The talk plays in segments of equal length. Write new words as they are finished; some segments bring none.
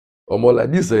More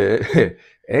like this,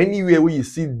 anywhere where you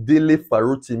see Dele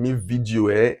Farotimi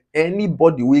video,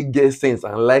 anybody will get sense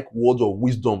and like words of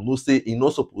wisdom, no say you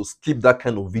not supposed to skip that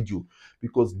kind of video,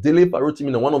 because Dele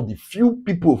Farotimi is one of the few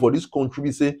people for this country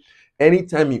we say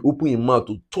anytime he open his mouth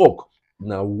to talk,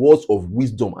 now words of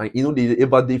wisdom, and they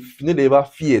ever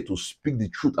fear to speak the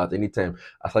truth at any time.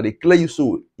 As I declare you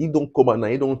so, he don't come and now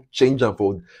he don't change them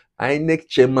for inec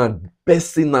chairman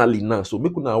personally now. So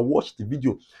make una watch the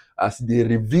video as they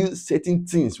reveal certain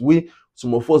things where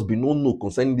some of us be no know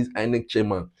concerning this inec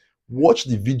chairman. Watch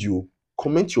the video,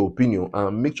 comment your opinion,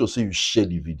 and make sure so you share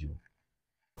the video.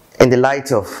 In the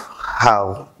light of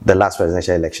how the last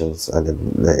presidential elections and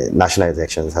the national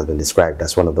elections have been described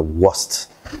as one of the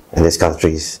worst in this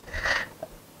country's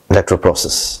electoral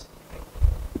process,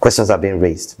 questions are being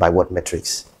raised. By what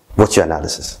metrics? What's your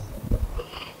analysis?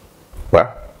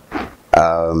 Well,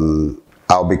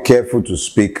 I'll be careful to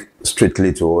speak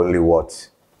strictly to only what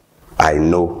I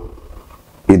know,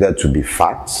 either to be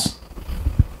facts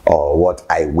or what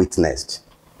I witnessed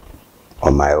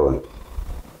on my own.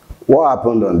 What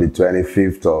happened on the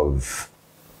 25th of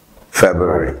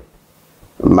February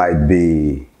might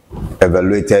be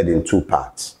evaluated in two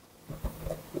parts.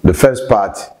 The first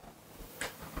part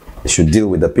should deal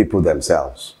with the people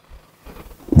themselves.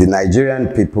 The Nigerian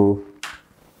people,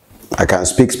 I can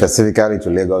speak specifically to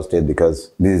Lagos State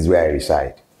because this is where I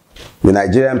reside. The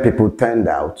Nigerian people turned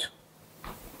out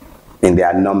in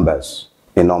their numbers,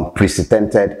 in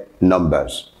unprecedented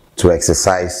numbers, to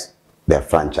exercise their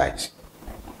franchise.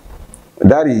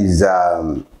 That is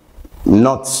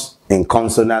not in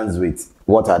consonance with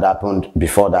what had happened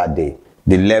before that day,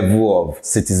 the level of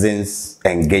citizens'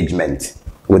 engagement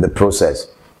with the process.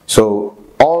 So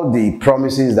all the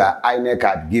promises that INEC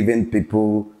had given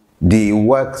people, the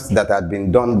works that had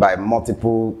been done by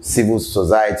multiple civil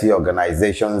society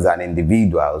organizations and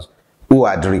individuals who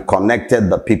had reconnected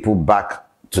the people back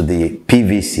to the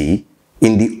PVC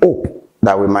in the hope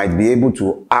that we might be able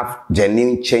to have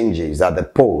genuine changes at the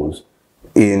polls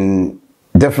in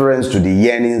deference to the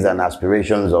yearnings and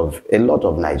aspirations of a lot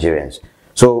of Nigerians.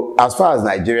 So as far as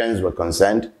Nigerians were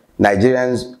concerned,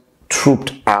 Nigerians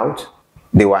trooped out,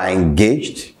 they were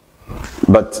engaged,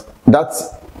 but that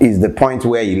is the point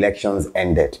where elections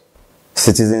ended.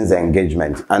 Citizens'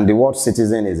 engagement. And the word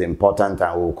citizen is important,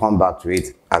 and we'll come back to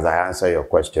it as I answer your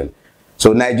question.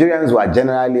 So Nigerians were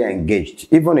generally engaged,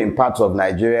 even in parts of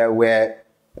Nigeria where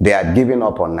they had given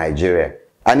up on Nigeria.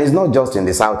 And it's not just in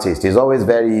the Southeast. It's always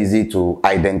very easy to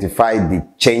identify the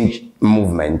change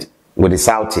movement with the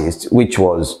Southeast, which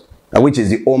is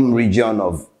the home region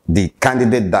of the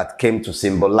candidate that came to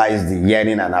symbolize the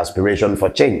yearning and aspiration for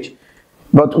change.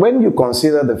 But when you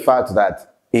consider the fact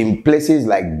that in places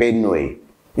like Benue,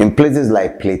 in places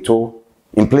like Plateau,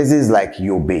 in places like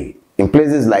Yobe, in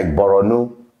places like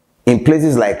Borno, in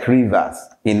places like Rivers,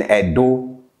 in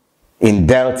Edo, in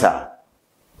Delta,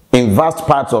 in vast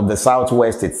parts of the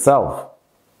Southwest itself,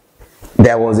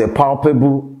 there was a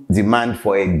palpable demand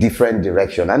for a different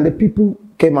direction, and the people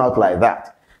came out like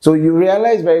that. So you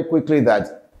realize very quickly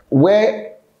that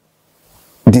where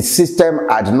the system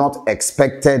had not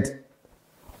expected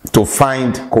to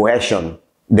find cohesion,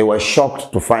 they were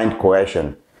shocked to find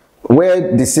cohesion.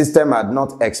 Where the system had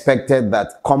not expected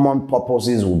that common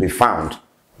purposes would be found,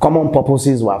 common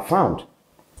purposes were found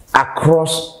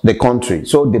across the country.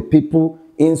 So the people,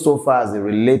 insofar as it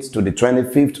relates to the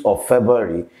 25th of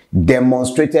February,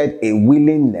 demonstrated a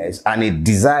willingness and a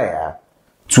desire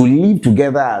to live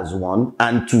together as one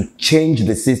and to change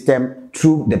the system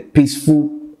through the peaceful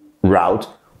route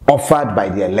offered by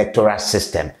the electoral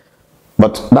system.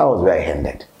 But that was where it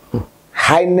ended.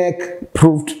 INEC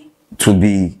proved to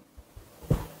be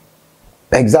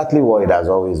exactly what it has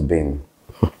always been.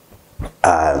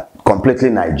 Completely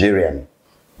Nigerian.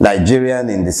 Nigerian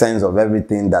in the sense of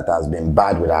everything that has been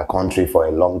bad with our country for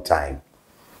a long time.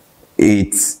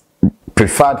 It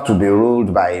preferred to be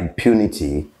ruled by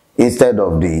impunity instead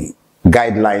of the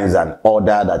guidelines and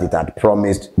order that it had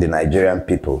promised the Nigerian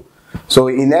people. So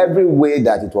in every way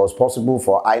that it was possible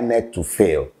for INEC to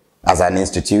fail as an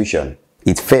institution,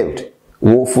 it failed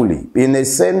woefully. In a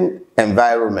sane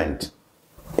environment,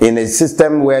 in a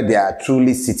system where they are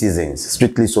truly citizens,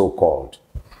 strictly so-called,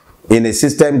 in a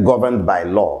system governed by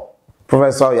law,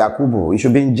 Professor Yakubu, he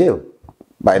should be in jail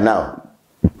by now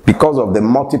because of the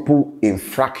multiple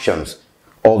infractions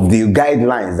of the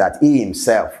guidelines that he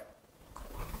himself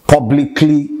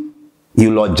publicly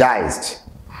eulogized,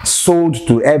 sold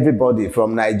to everybody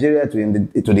from Nigeria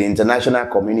to the international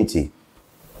community.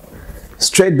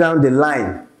 Straight down the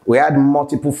line, we had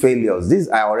multiple failures. These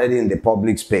are already in the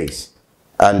public space.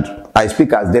 And I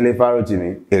speak as Dele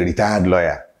Farotimi, a retired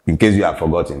lawyer, in case you have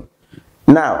forgotten.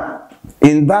 Now,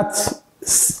 in that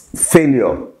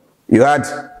failure, you had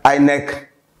inec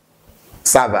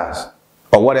servers,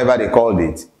 or whatever they called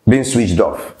it, being switched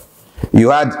off. You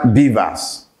had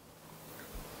beavers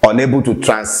unable to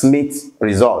transmit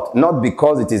result, not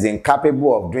because it is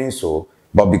incapable of doing so,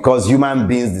 but because human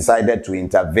beings decided to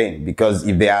intervene, because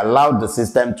if they allowed the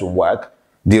system to work,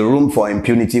 the room for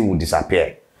impunity would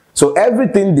disappear. So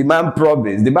everything the man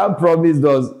promised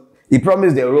he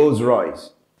promised a Rolls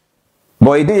Royce,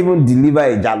 but he didn't even deliver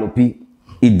a jalopy.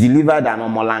 He delivered an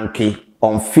omolanke,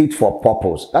 unfit for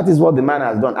purpose. That is what the man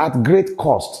has done at great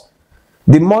cost.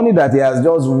 The money that he has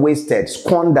just wasted,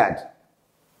 squandered,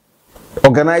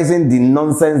 organizing the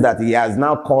nonsense that he has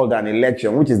now called an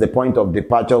election, which is the point of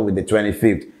departure with the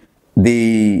 25th.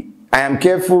 I am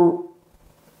careful,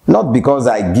 not because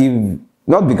I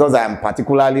am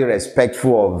particularly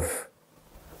respectful of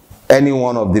any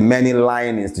one of the many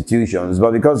lying institutions,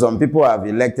 but because some people have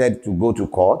elected to go to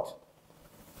court.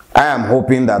 I am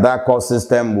hoping that that court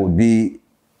system would be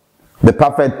the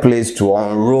perfect place to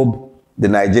unrobe the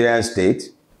Nigerian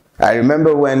state. I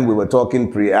remember when we were talking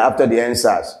after the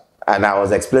NSAS, and I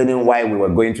was explaining why we were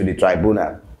going to the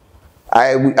tribunal.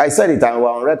 I said it, and we were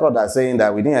on record as saying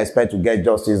that we didn't expect to get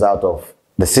justice out of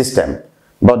the system,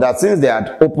 but that since they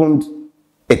had opened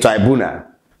a tribunal,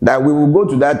 that we will go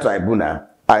to that tribunal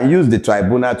and use the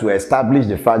tribunal to establish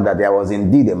the fact that there was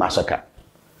indeed a massacre.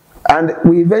 And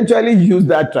we eventually used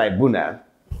that tribunal,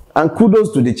 and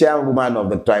kudos to the chairwoman of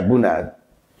the tribunal.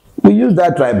 We used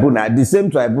that tribunal, the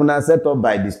same tribunal set up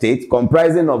by the state,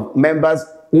 comprising of members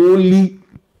only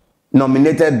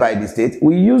nominated by the state.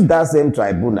 We used that same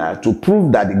tribunal to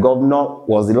prove that the governor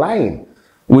was lying.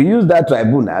 We used that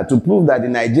tribunal to prove that the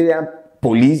Nigerian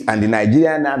police and the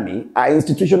Nigerian army are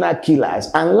institutional killers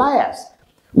and liars.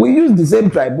 We used the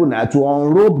same tribunal to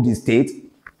unrobe the state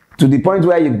to the point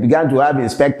where you began to have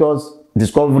inspectors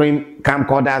discovering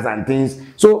camcorders and things.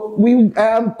 So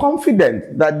I am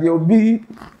confident that the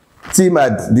OB team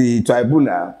at the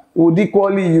tribunal would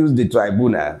equally use the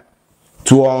tribunal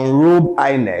to unrobe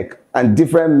INEC and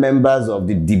different members of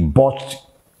the debauched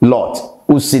lot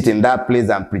who sit in that place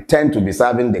and pretend to be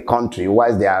serving the country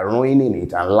whilst they are ruining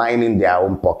it and lining their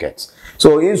own pockets.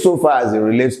 So insofar as it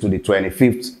relates to the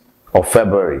 25th of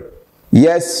February,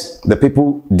 yes, the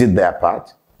people did their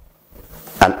part,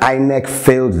 and INEC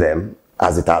failed them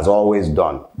as it has always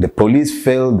done. The police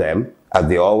failed them as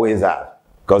they always have,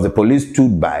 because the police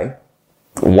stood by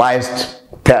whilst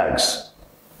thugs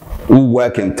who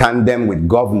work in tandem with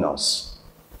governors.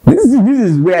 This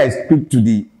is where I speak to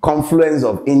the confluence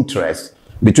of interest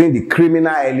between the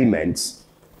criminal elements.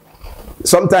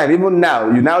 Sometimes, even now,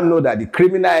 you now know that the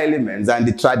criminal elements and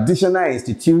the traditional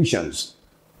institutions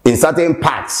in certain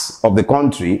parts of the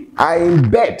country are in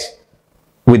bed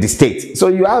with the state. So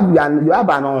you have an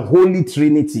unholy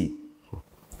trinity,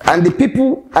 and the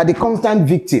people are the constant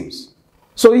victims.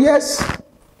 So yes,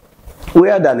 we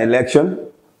had an election.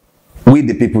 We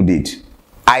the people did.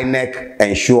 INEC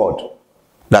ensured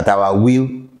that our will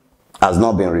has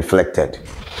not been reflected.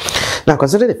 Now,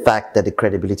 consider the fact that the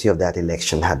credibility of that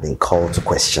election had been called to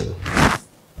question.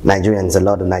 A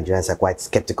lot of Nigerians are quite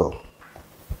skeptical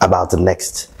about the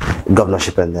next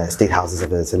governorship and state houses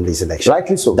of assemblies election.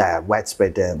 Rightly so. There are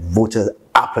widespread voter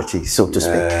apathy, so to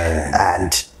speak.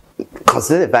 And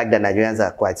consider the fact that Nigerians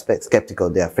are quite skeptical.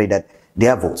 They're afraid that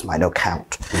their votes might not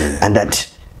count, and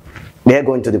that they're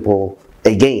going to the poll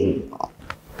again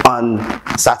on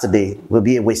Saturday will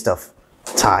be a waste of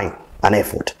time and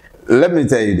effort. Let me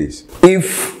tell you this.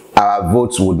 If our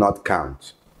votes would not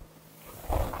count,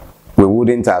 we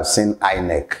wouldn't have seen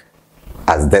INEC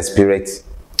as desperate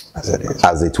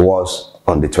as it was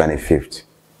on the 25th.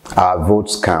 Our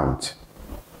votes count.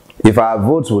 If our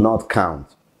votes will not count,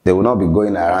 they will not be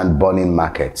going around burning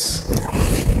markets.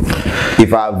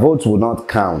 If our votes will not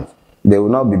count, they will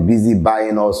not be busy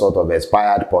buying all sorts of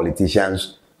expired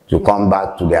politicians to come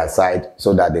back to their side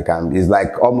so that they can. It's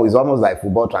almost like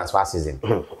football transfer season.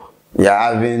 You're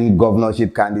having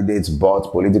governorship candidates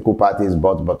bought, political parties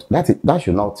bought, but that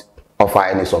should not offer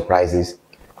any surprises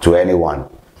to anyone.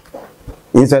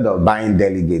 Instead of buying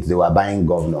delegates, they were buying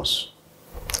governors.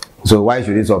 So why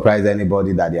should it surprise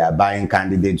anybody that they are buying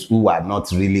candidates who are not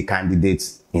really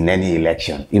candidates in any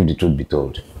election, if the truth be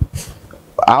told?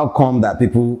 How come that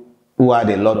people who had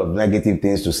a lot of negative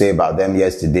things to say about them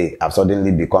yesterday have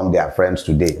suddenly become their friends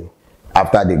today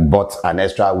after they bought an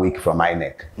extra week from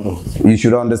INEC? You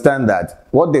should understand that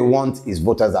what they want is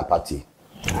voters' apathy,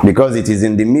 because it is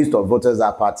in the midst of voters'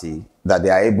 apathy that they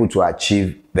are able to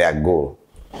achieve their goal.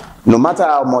 No matter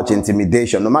how much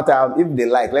intimidation, no matter how, if they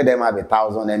like, let them have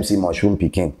 1,000 MC Mushroom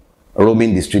Peking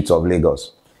roaming the streets of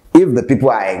Lagos. if the people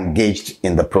are engaged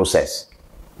in the process,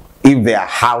 if they are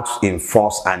out in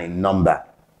force and in number,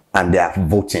 and they are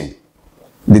voting,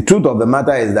 the truth of the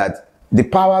matter is that the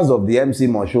powers of the MC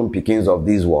Mushroom Pickings of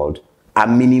this world are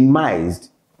minimized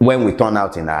when we turn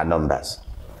out in our numbers.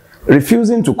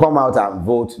 Refusing to come out and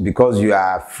vote because you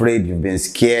are afraid, you've been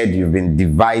scared, you've been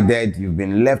divided, you've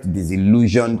been left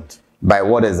disillusioned by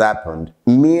what has happened,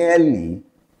 merely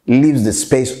leaves the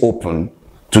space open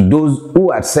to those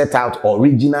who had set out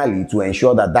originally to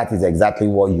ensure that that is exactly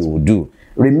what you will do.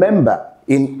 Remember,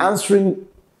 in answering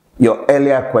your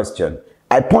earlier question,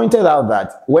 I pointed out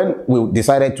that when we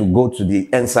decided to go to the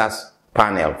NSAS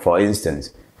panel, for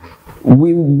instance,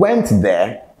 we went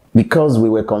there because we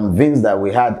were convinced that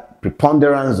we had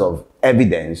preponderance of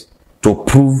evidence to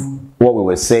prove what we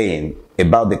were saying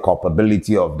about the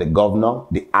culpability of the governor,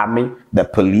 the army, the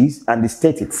police, and the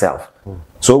state itself.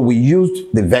 So we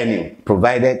used the venue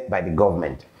provided by the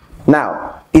government.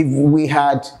 Now, if we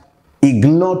had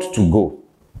ignored to go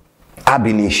ab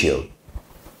initio,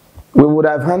 we would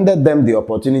have handed them the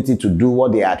opportunity to do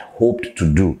what they had hoped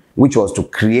to do, which was to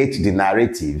create the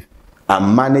narrative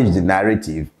and manage the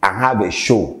narrative and have a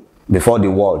show before the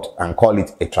world and call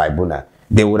it a tribunal.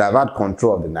 They would have had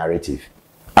control of the narrative.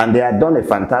 And they had done a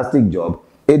fantastic job,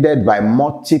 aided by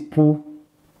multiple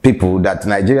people that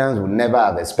Nigerians would never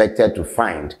have expected to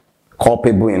find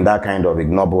culpable in that kind of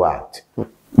ignoble act.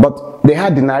 But they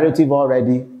had the narrative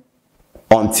already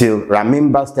until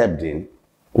Ramimba stepped in.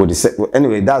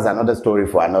 Anyway, that's another story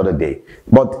for another day.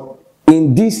 But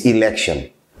in this election,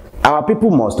 our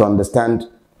people must understand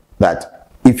that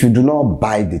if you do not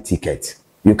buy the ticket,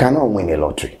 you cannot win a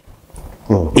lottery.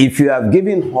 If you have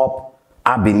given up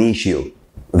ab initio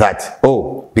that,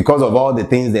 oh, because of all the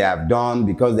things they have done,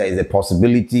 because there is a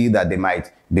possibility that they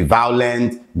might be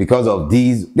violent, because of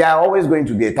these, there are always going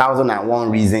to be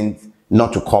 1,001 reasons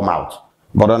not to come out.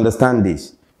 But understand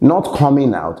this, not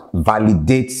coming out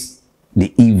validates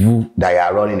the evil that you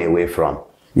are running away from.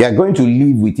 You are going to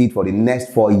live with it for the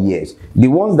next 4 years. The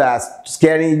ones that are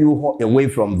scaring you away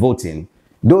from voting,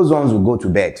 those ones will go to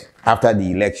bed after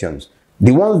the elections.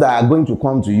 The ones that are going to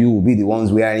come to you will be the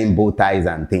ones wearing bow ties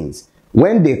and things.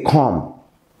 When they come,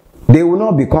 they will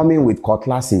not be coming with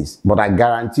cutlasses, but I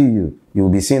guarantee you, you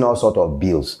will be seeing all sorts of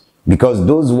bills. Because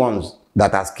those ones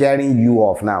that are scaring you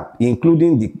off now,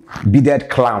 including the bearded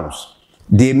clowns,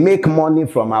 they make money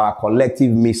from our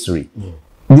collective misery.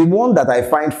 The one that I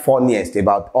find funniest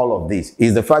about all of this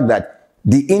is the fact that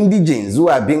the indigenes who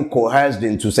are being coerced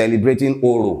into celebrating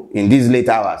Oro in these late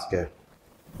hours,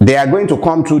 they are going to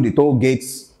come through the toll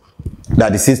gates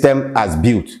that the system has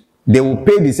built. They will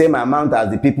pay the same amount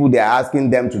as the people they are asking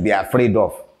them to be afraid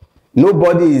of.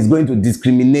 Nobody is going to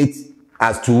discriminate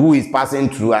as to who is passing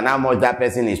through and how much that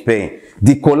person is paying.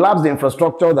 The collapsed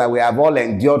infrastructure that we have all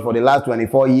endured for the last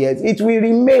 24 years, it will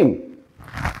remain.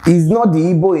 It's not the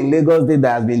Igbo in Lagos State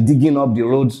that has been digging up the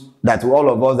roads that all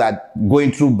of us are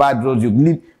going through bad roads.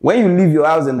 When you leave your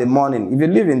house in the morning, if you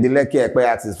live in the Lekki-Ekpe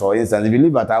axis, for instance, if you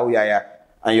live at Aoyaya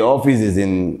and your office is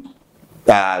in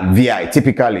VI,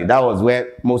 typically, that was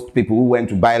where most people who went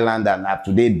to buy land and have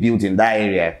today built in that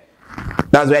area,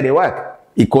 that's where they work.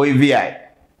 Ikoyi VI.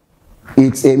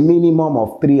 It's a minimum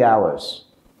of 3 hours.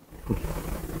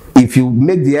 If you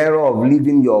make the error of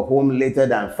leaving your home later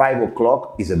than 5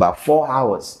 o'clock, it's about 4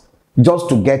 hours just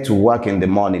to get to work in the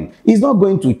morning. It's not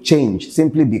going to change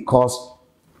simply because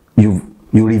you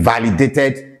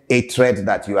revalidated a threat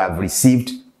that you have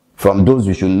received from those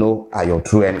you should know are your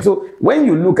true enemies. So when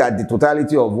you look at the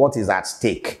totality of what is at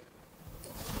stake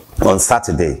on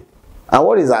Saturday, and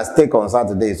what is at stake on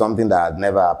Saturday is something that has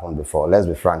never happened before. Let's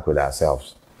be frank with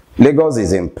ourselves. Lagos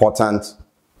is important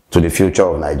to the future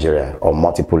of Nigeria on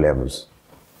multiple levels.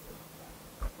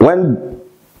 When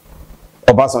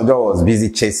Obasanjo was busy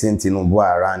chasing Tinubu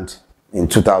around in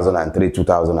 2003,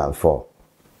 2004,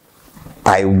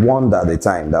 I warned at the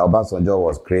time that Obasanjo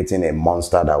was creating a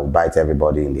monster that would bite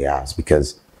everybody in the ass,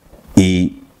 because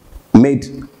he made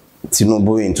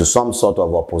Tinubu into some sort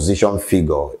of opposition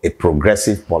figure, a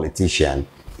progressive politician.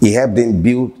 He helped him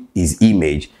build his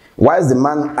image, whilst the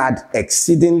man had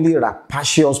exceedingly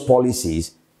rapacious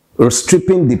policies,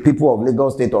 stripping the people of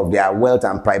Lagos State of their wealth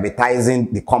and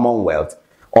privatizing the Commonwealth.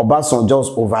 Obasanjo's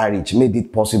overreach made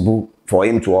it possible for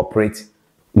him to operate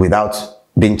without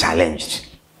being challenged,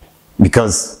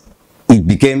 because it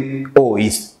became, oh,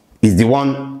 he's the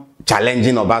one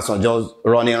challenging Obasanjo's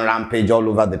running rampage all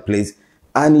over the place,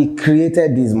 and he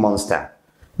created this monster.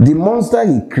 The monster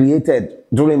he created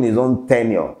during his own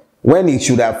tenure, when he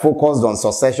should have focused on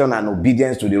succession and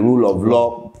obedience to the rule of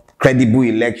law, credible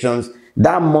elections,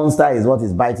 that monster is what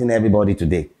is biting everybody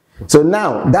today. So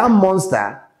now, that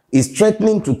monster is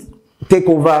threatening to take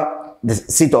over the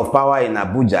seat of power in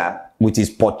Abuja with his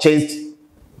purchased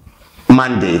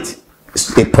mandate,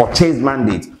 a purchased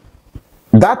mandate.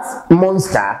 That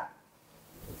monster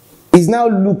is now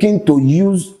looking to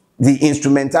use the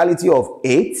instrumentality of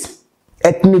hate,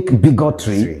 ethnic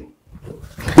bigotry,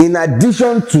 in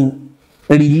addition to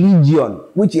religion,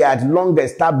 which he had long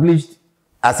established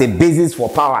as a basis for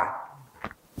power,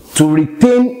 to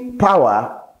retain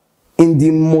power in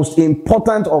the most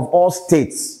important of all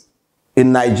states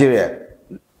in Nigeria.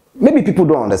 Maybe people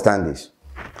don't understand this.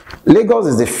 Lagos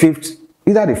is the fifth,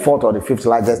 either the fourth or the fifth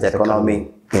largest economy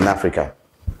in Africa.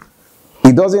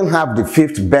 It doesn't have the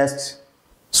fifth best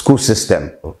school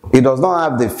system. It does not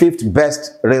have the fifth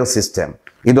best rail system.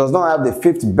 It does not have the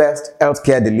fifth best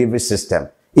healthcare delivery system.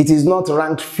 It is not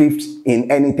ranked fifth in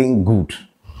anything good.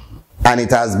 And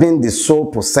it has been the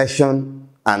sole possession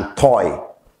and toy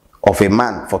of a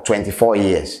man for 24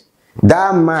 years.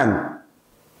 That man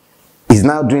is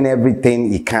now doing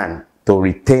everything he can to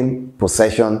retain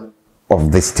possession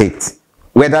of the state.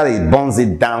 Whether he burns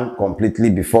it down completely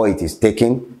before it is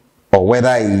taken, or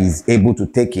whether he is able to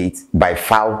take it by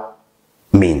foul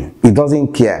mean. He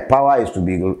doesn't care. Power is to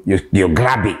be, you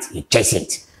grab it, you chase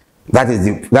it. That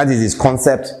is his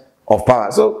concept of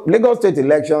power. So Lagos State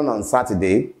election on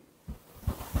Saturday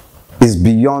is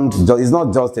beyond, it's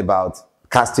not just about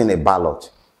casting a ballot.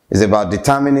 It's about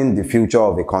determining the future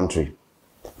of a country.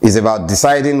 It's about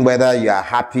deciding whether you are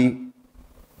happy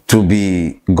to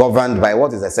be governed by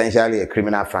what is essentially a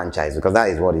criminal franchise, because that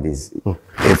is what it is.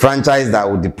 A franchise that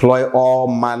will deploy all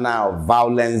manner of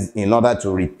violence in order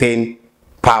to retain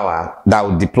power, that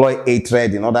will deploy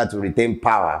hatred in order to retain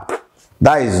power.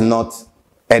 That is not,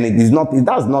 and it is not,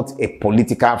 that's not a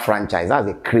political franchise, that's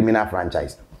a criminal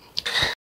franchise.